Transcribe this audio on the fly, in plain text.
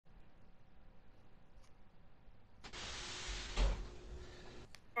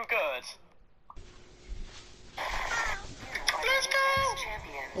Let's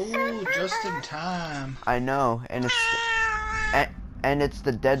go! Ooh, just in time. I know, and it's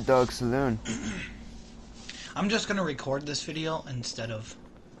the Dead Dog Saloon. I'm just gonna record this video instead of...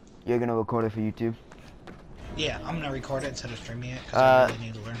 You're gonna record it for YouTube? Yeah, I'm gonna record it instead of streaming it, because I really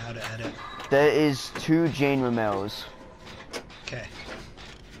need to learn how to edit. There is 2 Jane Romels. Okay.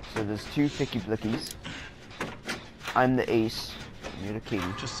 So there's 2 Thicky Blickies. I'm the Ace. You're the Katie.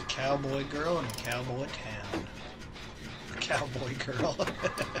 Just a cowboy girl in a cowboy town. A cowboy girl.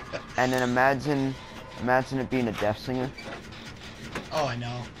 And then imagine it being a deaf singer. Oh, I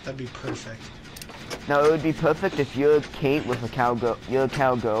know. That'd be perfect. No, it would be perfect if you're Kate with a cowgirl. You're a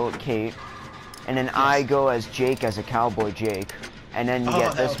cowgirl, Kate, and then yes. I go as Jake as a cowboy Jake, and then you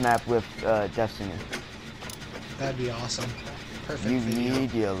get this map with deaf singer. That'd be awesome. Perfect. You video.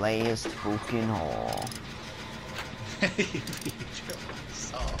 need your last fucking haul.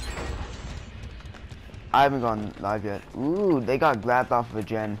 I haven't gone live yet. Ooh, they got grabbed off of a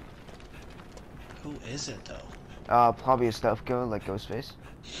gen. Who is it though? Probably a stealth killer like Ghostface.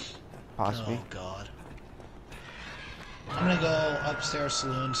 Possibly. Oh god. I'm gonna go upstairs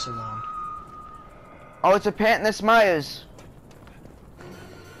salon. Oh, it's a Pantless Myers.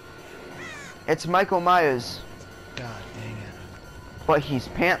 It's Michael Myers. God dang it. But he's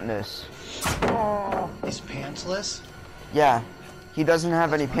pantless. He's pantsless? Yeah. He doesn't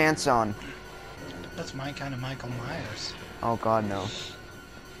have any pants on. That's my kind of Michael Myers. Oh god, no.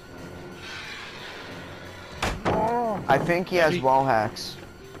 I think he has wall hacks.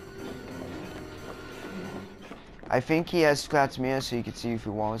 I think he has Scratch Mirror so you can see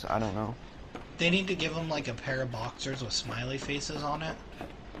through walls. I don't know. They need to give him like a pair of boxers with smiley faces on it.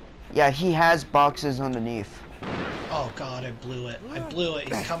 Yeah, he has boxes underneath. Oh god, I blew it. I blew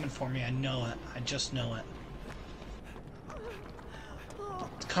it. He's coming for me. I know it. I just know it.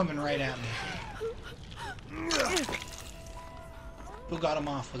 It's coming right at me. Who got him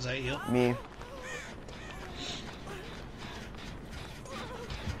off? Was that you? Me.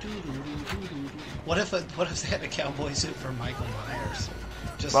 What if they had a cowboy suit for Michael Myers?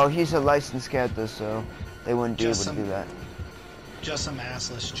 Well, he's a licensed character, so they wouldn't be able to do that. Just some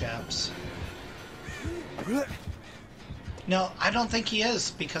assless chaps. No, I don't think he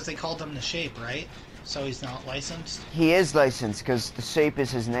is, because they called him the Shape, right? So he's not licensed? He is licensed, because the Shape is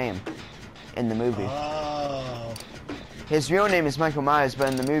his name in the movie. Oh. His real name is Michael Myers, but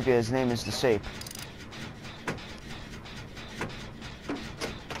in the movie his name is the Shape.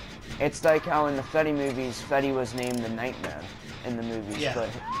 It's like how in the Freddy movies, Freddy was named the Nightmare in the movies, yeah.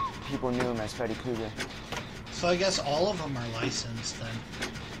 But people knew him as Freddy Krueger. So I guess all of them are licensed then.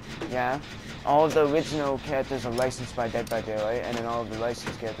 Yeah. All of the original characters are licensed by Dead by Daylight, and then all of the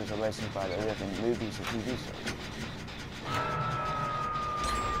licensed characters are licensed by the different movies and TV shows.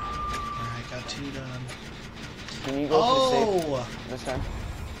 Alright, got 2 done. Can you go for the safe this time?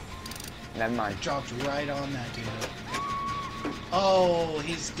 Never mind. I dropped right on that dude. Oh,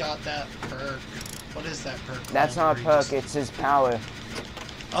 he's got that perk. What is that perk? That's not a perk, it's his power.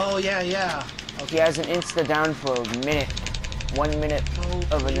 Oh, yeah, yeah. Okay. He has an insta down for a minute. 1 minute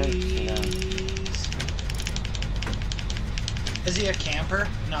of an insta down. Is he a camper?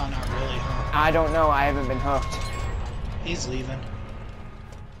 No, not really, huh? I don't know, I haven't been hooked. He's leaving.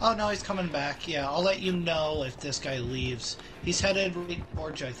 Oh, no, he's coming back. Yeah, I'll let you know if this guy leaves. He's headed right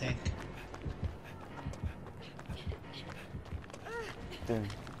towards you, I think. Dun.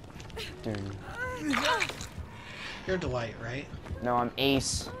 Dun. You're Dwight, right? No, I'm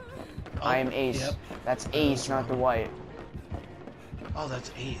Ace. Oh, I am Ace. Yep. That's Ace, not Dwight. Oh,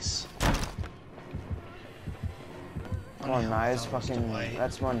 that's Ace. Come on, Myers. Fucking.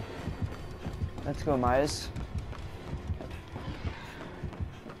 That's one. Let's go, Myers.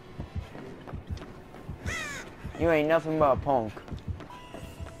 You ain't nothing but a punk.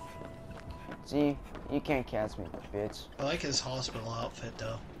 See? You can't catch me, bitch. I like his hospital outfit,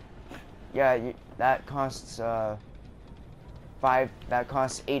 though. Yeah, that costs, that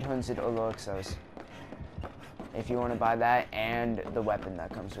costs 800 Oloxos. If you want to buy that and the weapon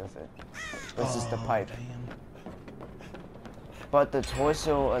that comes with it. This is the pipe. Damn. But the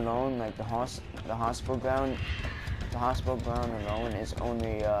torso alone, like the hospital ground alone is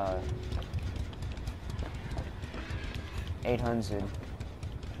only, 800.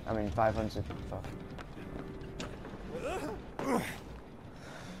 I mean, 500. Fuck.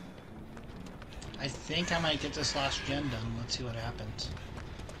 I think I might get this last gen done. Let's see what happens.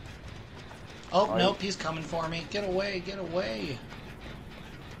 Oh, nope, he's coming for me. Get away, get away.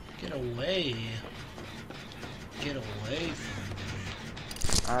 Get away. Get away from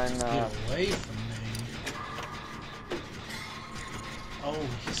me. Get away from me. Oh,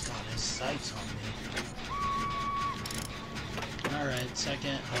 he's got his sights on me. Alright,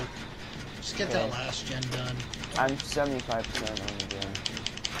 second hook. Just get that last gen done. I'm 75% on the game.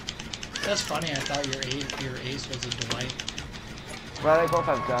 That's funny, I thought your ace was a Dwight. Well, they both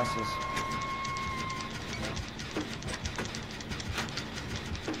have glasses.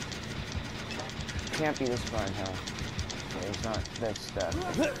 Can't be this far in hell. Okay, it's not this stuff.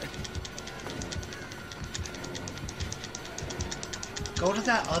 Go to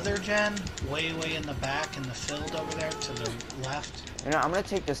that other gen, way in the back in the field over there to the left. You know, I'm gonna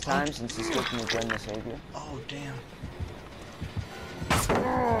take this time since it's taking a gen to save you. Oh, damn.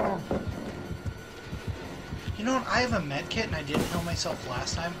 You know what? I have a med kit and I didn't heal myself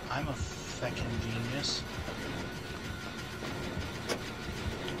last time. I'm a feckin' genius.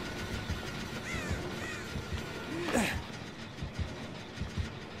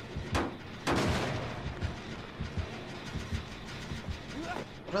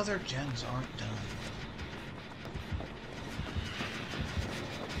 What other gens aren't done?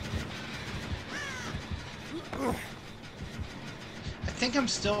 I think I'm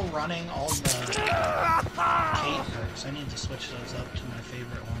still running all the Kate perks. I need to switch those up to my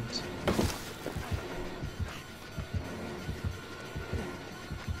favorite ones.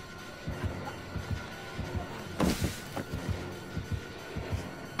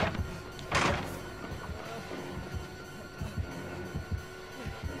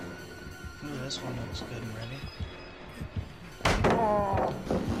 Ooh, this one looks good and ready.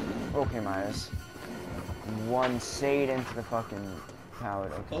 Okay, Myers. One Sade into the fucking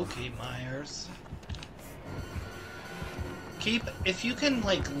pallet. Okay, Myers. Keep, if you can,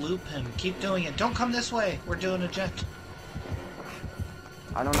 like, loop him, keep doing it. Don't come this way. We're doing a gen.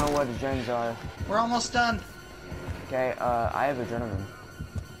 I don't know what the gens are. We're almost done. Okay, I have adrenaline.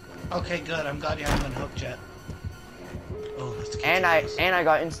 Okay, good. I'm glad you haven't been hooked yet. Oh, let's get And I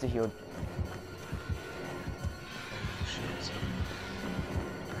got insta-healed. Shit.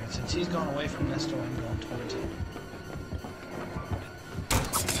 Alright, since he's going away from this door, I'm going towards it.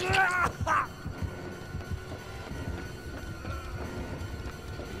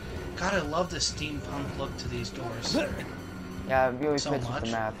 God, I love the steampunk look to these doors. Yeah, it really So fits with much.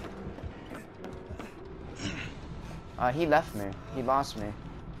 the map. He left me. He lost me.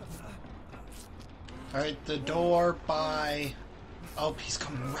 Alright, the door by... Oh, he's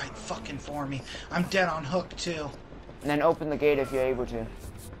coming right fucking for me. I'm dead on hook, too. And then open the gate if you're able to.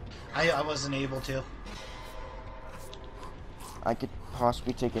 I wasn't able to. I could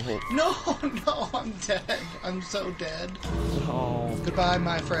possibly take a hit. No, no, I'm dead. I'm so dead. Oh. Goodbye,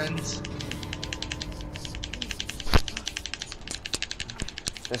 my friends.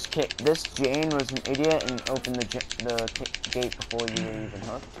 This Jane was an idiot and opened the gate before you were even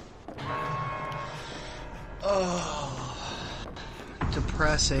hooked. Oh,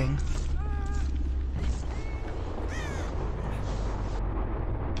 depressing.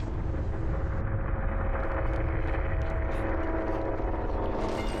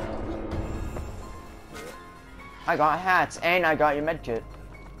 I got hats and I got your medkit.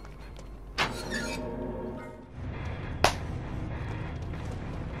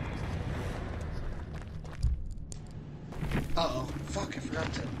 Uh-oh. Fuck, I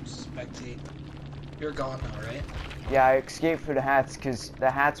forgot to spectate. You're gone now, right? Yeah, I escaped for the hats because the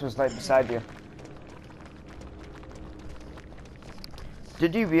hats was right beside you.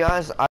 Did you realize